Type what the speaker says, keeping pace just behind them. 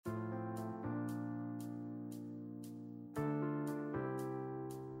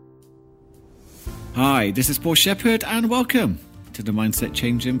Hi, this is Paul Shepherd and welcome to the Mindset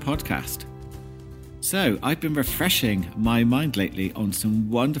Changing Podcast. So, I've been refreshing my mind lately on some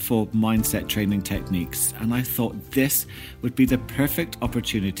wonderful mindset training techniques, and I thought this would be the perfect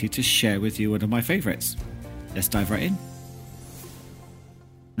opportunity to share with you one of my favorites. Let's dive right in.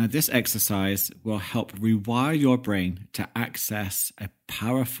 Now, this exercise will help rewire your brain to access a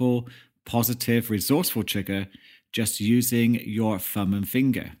powerful, positive, resourceful trigger just using your thumb and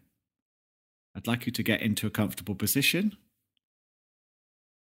finger. I'd like you to get into a comfortable position.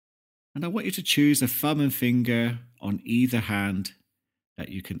 And I want you to choose a thumb and finger on either hand that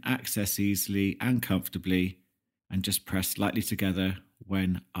you can access easily and comfortably, and just press lightly together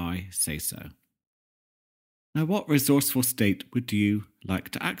when I say so. Now, what resourceful state would you like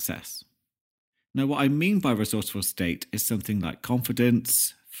to access? Now, what I mean by resourceful state is something like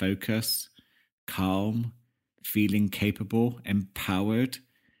confidence, focus, calm, feeling capable, empowered,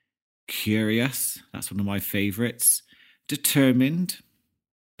 curious, that's one of my favorites, determined,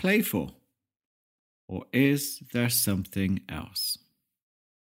 playful, or is there something else?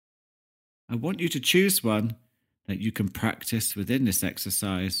 I want you to choose one that you can practice within this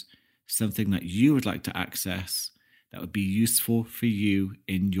exercise, something that you would like to access that would be useful for you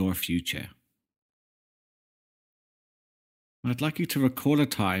in your future. I'd like you to recall a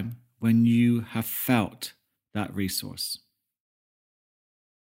time when you have felt that resource.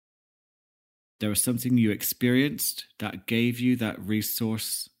 There was something you experienced that gave you that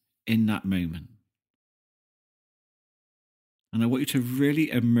resource in that moment. And I want you to really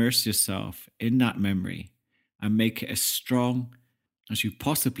immerse yourself in that memory and make it as strong as you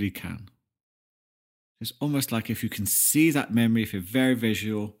possibly can. It's almost like if you can see that memory, if you're very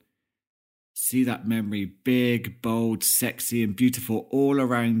visual, see that memory big, bold, sexy, and beautiful all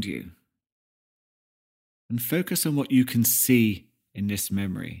around you. And focus on what you can see in this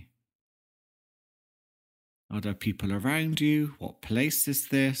memory. Are there people around you? What place is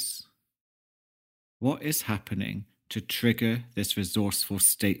this? What is happening to trigger this resourceful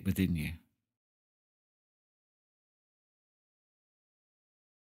state within you?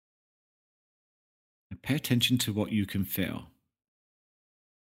 And pay attention to what you can feel.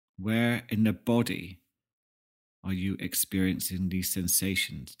 Where in the body are you experiencing these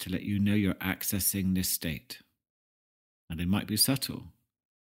sensations to let you know you're accessing this state? And they might be subtle.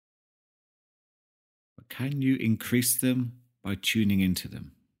 But can you increase them by tuning into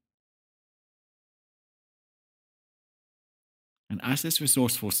them? And as this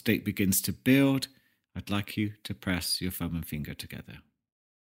resourceful state begins to build, I'd like you to press your thumb and finger together.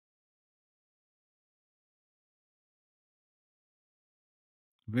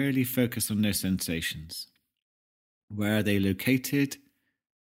 Really focus on those sensations. Where are they located?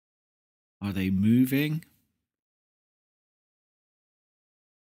 Are they moving?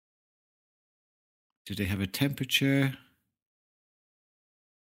 Do they have a temperature?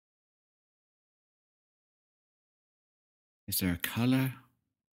 Is there a color?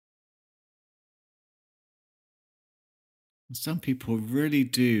 And some people really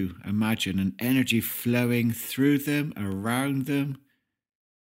do imagine an energy flowing through them, around them,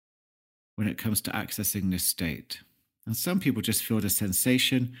 when it comes to accessing this state. And some people just feel the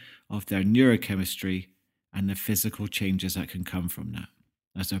sensation of their neurochemistry and the physical changes that can come from that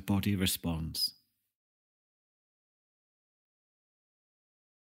as their body responds.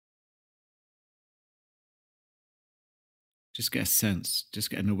 Just get a sense, just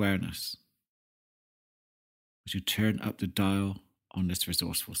get an awareness as you turn up the dial on this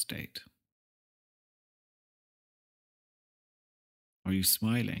resourceful state. Are you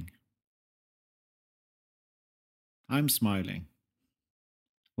smiling? I'm smiling.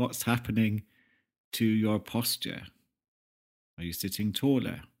 What's happening to your posture? Are you sitting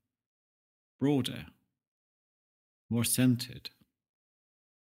taller, broader, more centered?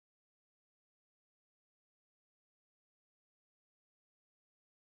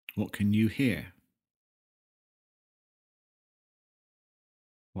 What can you hear?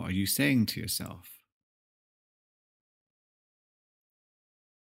 What are you saying to yourself?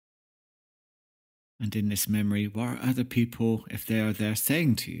 And in this memory, what are other people, if they are there,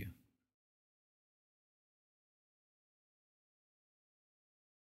 saying to you?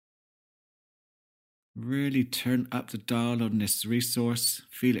 Really turn up the dial on this resource.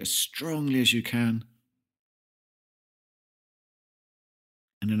 Feel it as strongly as you can.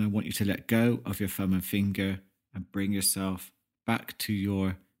 And then I want you to let go of your thumb and finger and bring yourself back to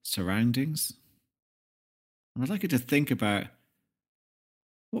your surroundings. And I'd like you to think about,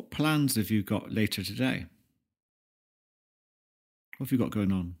 what plans have you got later today? What have you got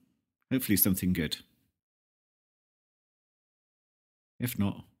going on? Hopefully something good. If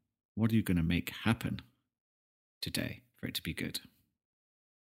not, What are you going to make happen today for it to be good?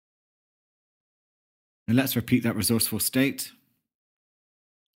 And let's repeat that resourceful state.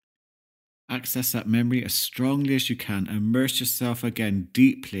 Access that memory as strongly as you can. Immerse yourself again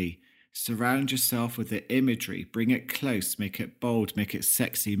deeply. Surround yourself with the imagery. Bring it close. Make it bold. Make it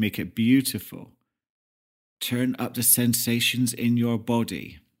sexy. Make it beautiful. Turn up the sensations in your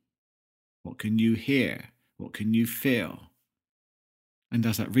body. What can you hear? What can you feel? And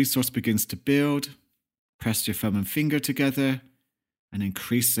as that resource begins to build, press your thumb and finger together and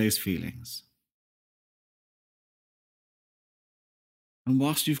increase those feelings. And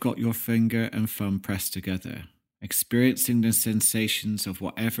whilst you've got your finger and thumb pressed together, experiencing the sensations of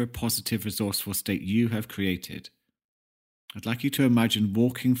whatever positive resourceful state you have created, I'd like you to imagine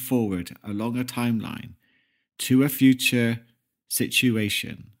walking forward along a timeline to a future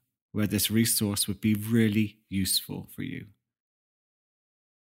situation where this resource would be really useful for you.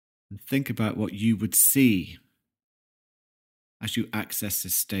 And think about what you would see as you access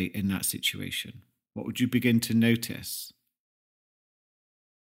this state in that situation. What would you begin to notice?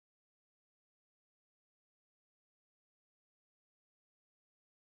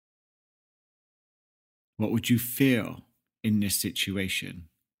 What would you feel in this situation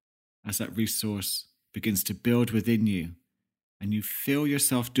as that resource begins to build within you and you feel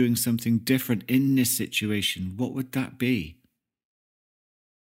yourself doing something different in this situation? What would that be?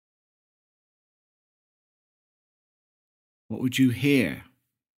 What would you hear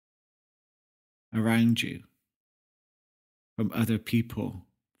around you from other people,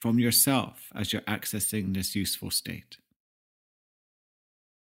 from yourself as you're accessing this useful state?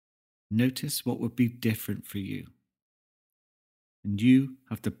 Notice what would be different for you. And you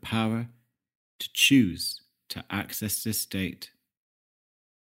have the power to choose to access this state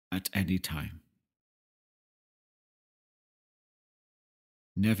at any time.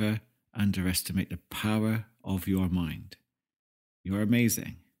 Never underestimate the power of your mind. You're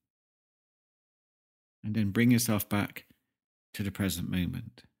amazing. And then bring yourself back to the present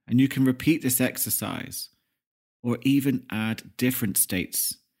moment. And you can repeat this exercise or even add different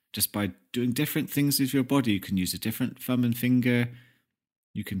states just by doing different things with your body. You can use a different thumb and finger.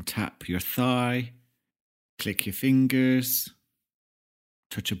 You can tap your thigh, click your fingers,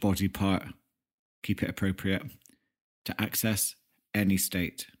 touch a body part, keep it appropriate to access any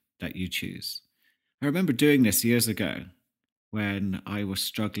state that you choose. I remember doing this years ago when I was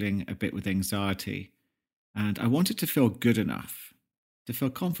struggling a bit with anxiety and I wanted to feel good enough to feel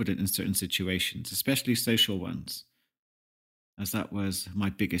confident in certain situations, especially social ones, as that was my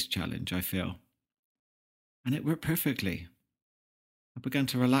biggest challenge, I feel. And it worked perfectly. I began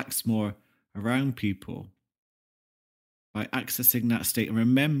to relax more around people by accessing that state and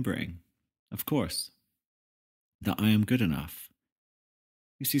remembering, of course, that I am good enough.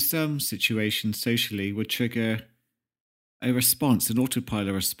 You see, some situations socially would trigger a response, an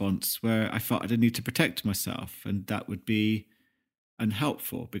autopilot response, where I felt I didn't need to protect myself, and that would be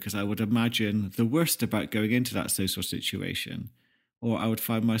unhelpful because I would imagine the worst about going into that social situation, or I would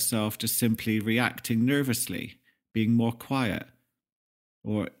find myself just simply reacting nervously, being more quiet,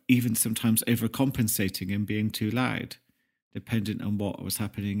 or even sometimes overcompensating and being too loud, dependent on what was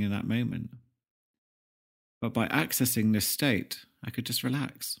happening in that moment. But by accessing this state, I could just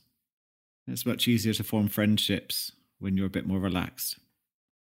relax. It's much easier to form friendships when you're a bit more relaxed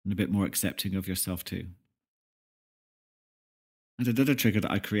and a bit more accepting of yourself too. And another trigger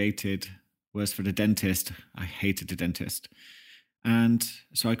that I created was for the dentist. I hated the dentist. And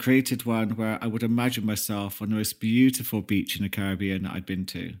so I created one where I would imagine myself on the most beautiful beach in the Caribbean that I'd been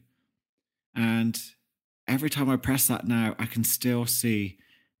to. And every time I press that now, I can still see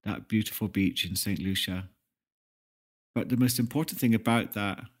that beautiful beach in St. Lucia. But the most important thing about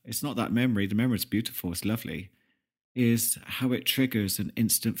that, it's not that memory. The memory is beautiful, it's lovely, is how it triggers an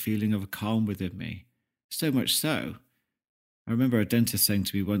instant feeling of calm within me. So much so, I remember a dentist saying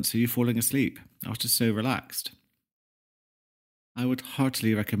to me once, "Are you falling asleep?" I was just so relaxed. I would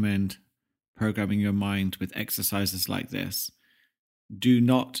heartily recommend programming your mind with exercises like this. Do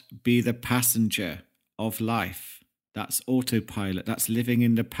not be the passenger of life. That's autopilot. That's living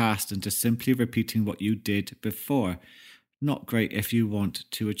in the past and just simply repeating what you did before. Not great if you want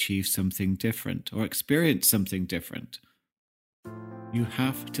to achieve something different or experience something different. You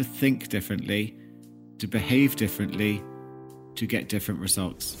have to think differently, to behave differently, to get different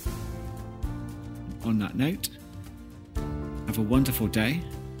results. On that note, have a wonderful day.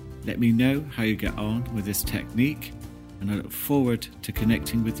 Let me know how you get on with this technique, and I look forward to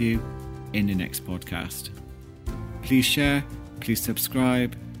connecting with you in the next podcast. Please share, please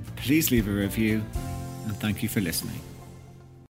subscribe, please leave a review, and thank you for listening.